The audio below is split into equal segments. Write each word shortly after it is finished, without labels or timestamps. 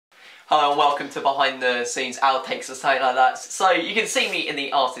Hello and welcome to behind the scenes outtakes or something like that. So you can see me in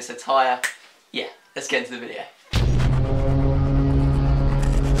the artist attire. Yeah, let's get into the video.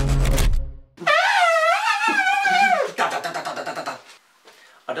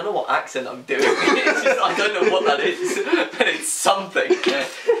 I don't know what accent I'm doing. It's just, I don't know what that is, but it's something.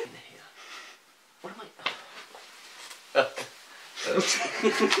 What am I?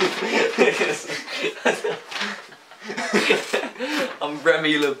 I'm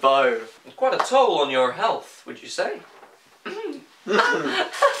Remy LeBeau. Quite a toll on your health, would you say?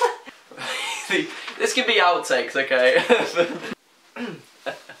 This could be outtakes, okay? I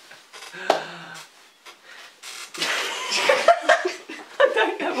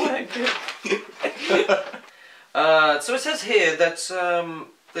don't know what I do. So it says here that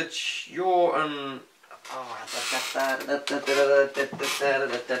that you're an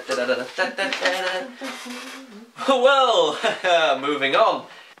well, moving on.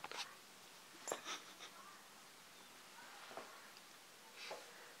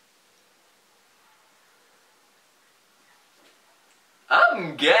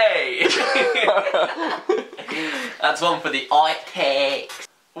 I'm gay. That's one for the Outtakes.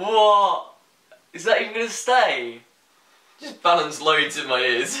 What? Is that even gonna stay? Just balance loads in my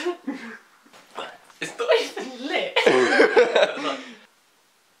ears. It's not even lit.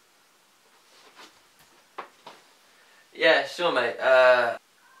 Yeah, sure, mate. That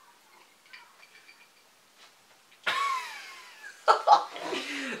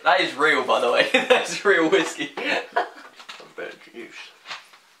is real, by the way. That's real whiskey.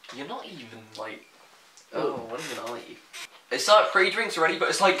 You're not even like. Oh, what even are you? It's like pre-drinks already, but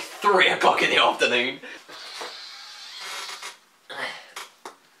it's like 3 o'clock in the afternoon.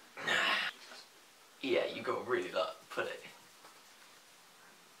 Yeah, you gotta really like put it.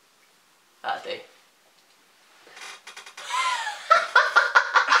 That'd do.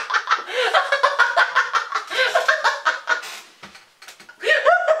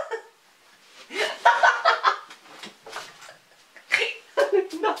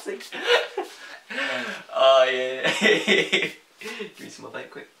 Nothing. Oh yeah. Give me some of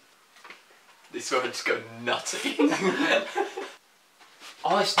that quick. This one just go nutty.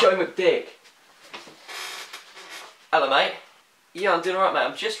 Oh, it's Joe McDick. Hello, mate. Yeah, I'm doing alright, mate.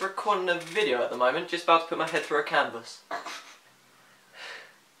 I'm just recording a video at the moment. Just about to put my head through a canvas.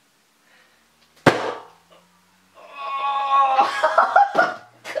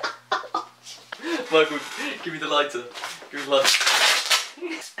 Michael, give me the lighter. Give me the lighter.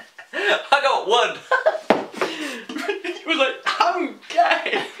 I got one. He was like, I'm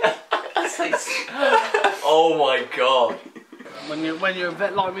gay. Oh my god. When you're a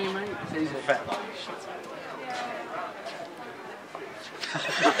vet like me, mate, it's easy to vet like you.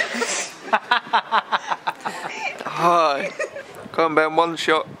 Hi. Come on, one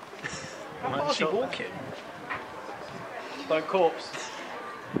shot. How far is he walking? Like a corpse.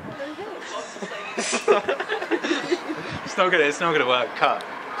 It's not gonna work. Cut.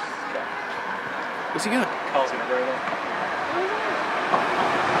 Where's he going? Carl's gonna go there.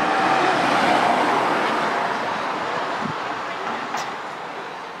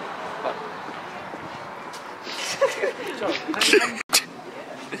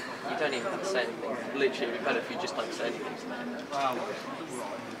 You don't even have to say anything. Literally, it'd be better if you just don't say anything. Wow.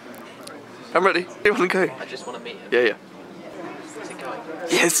 I'm ready. You want to go? I just want to meet him. Yeah. Is it going?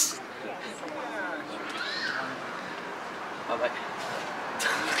 Yes. Oh, mate.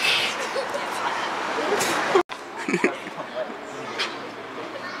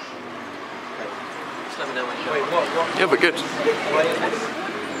 Just let me know when you go. Wait, what? Yeah, but good.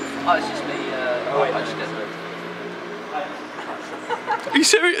 Oh, it's just me. I just get through. Are you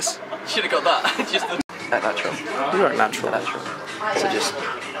serious? Should have got that. Just the. Natural. You are natural. Natural. So just.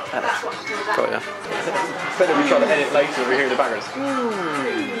 Got ya. Better we try to edit later over here in the background.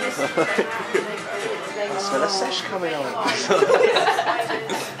 I smell a sesh coming on.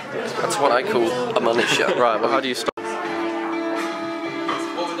 That's what I call a money shot. Right, well, how do you stop?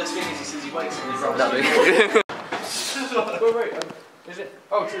 What the best thing is he says he waits and he Wait, is it?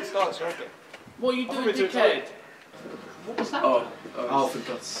 Oh, it starts, okay. What are you doing, dickhead? What was that? Oh, for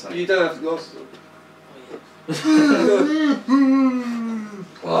God's sake. You don't have to go.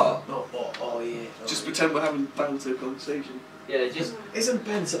 What? Oh yeah. Just pretend we're having banter conversation. Yeah, just. Isn't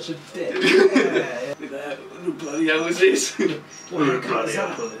Ben such a dick? Yeah. Who bloody hell is this? What are you bloody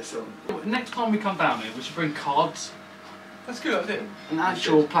hell put this on? Next time we come down here, we should bring cards. That's good, I think. An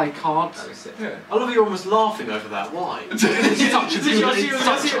actual play cards. Yeah. I love you're almost laughing over that. Why? It's such a good idea.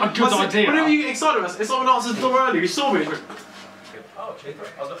 Whenever you get excited about it, someone answers the door early. You saw me. Oh, cheaper.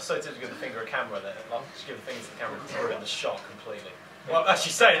 I was so tempted to give the finger a camera there. Like, just give the finger to the camera and throw it in the shot completely. Well,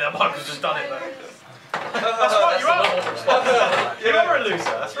 actually saying that, Michael's just done it though. That's right, you are. You are a loser.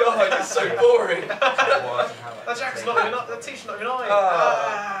 That's right. God, it's so boring. That jacket's not even up. That t-shirt's not even on.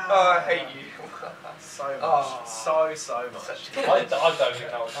 Oh, I hate you. So much. So much. I don't think that was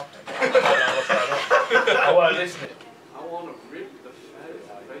happening. I don't know what's going on. I weren't listening. I want to rip the fat.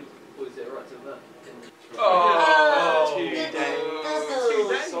 Or is it right to that? Oh, 2 days. 2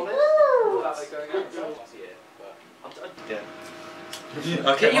 days? Solid? Without it going out? Yeah.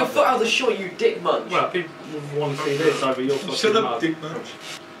 Get your foot out of the shot, you dick munch. Well, people want to see this over your fucking Shut up, mug. dick munch.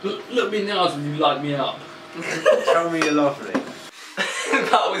 Look me in the eyes when you light me up. Tell me you're laughing.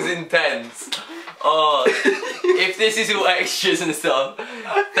 That was intense. Oh, if this is all extras and stuff,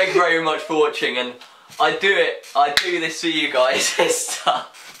 thank you very much for watching, and I do this for you guys and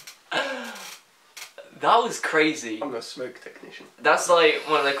stuff. That was crazy. I'm a smoke technician. That's like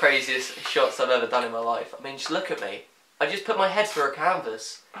one of the craziest shots I've ever done in my life. I mean, just look at me. I just put my head through a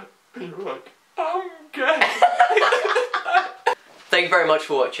canvas. Look. I'm gay. Thank you very much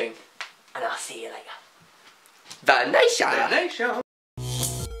for watching, and I'll see you later. Vanessa.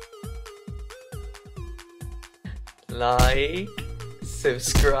 Like,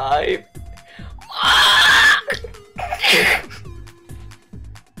 subscribe,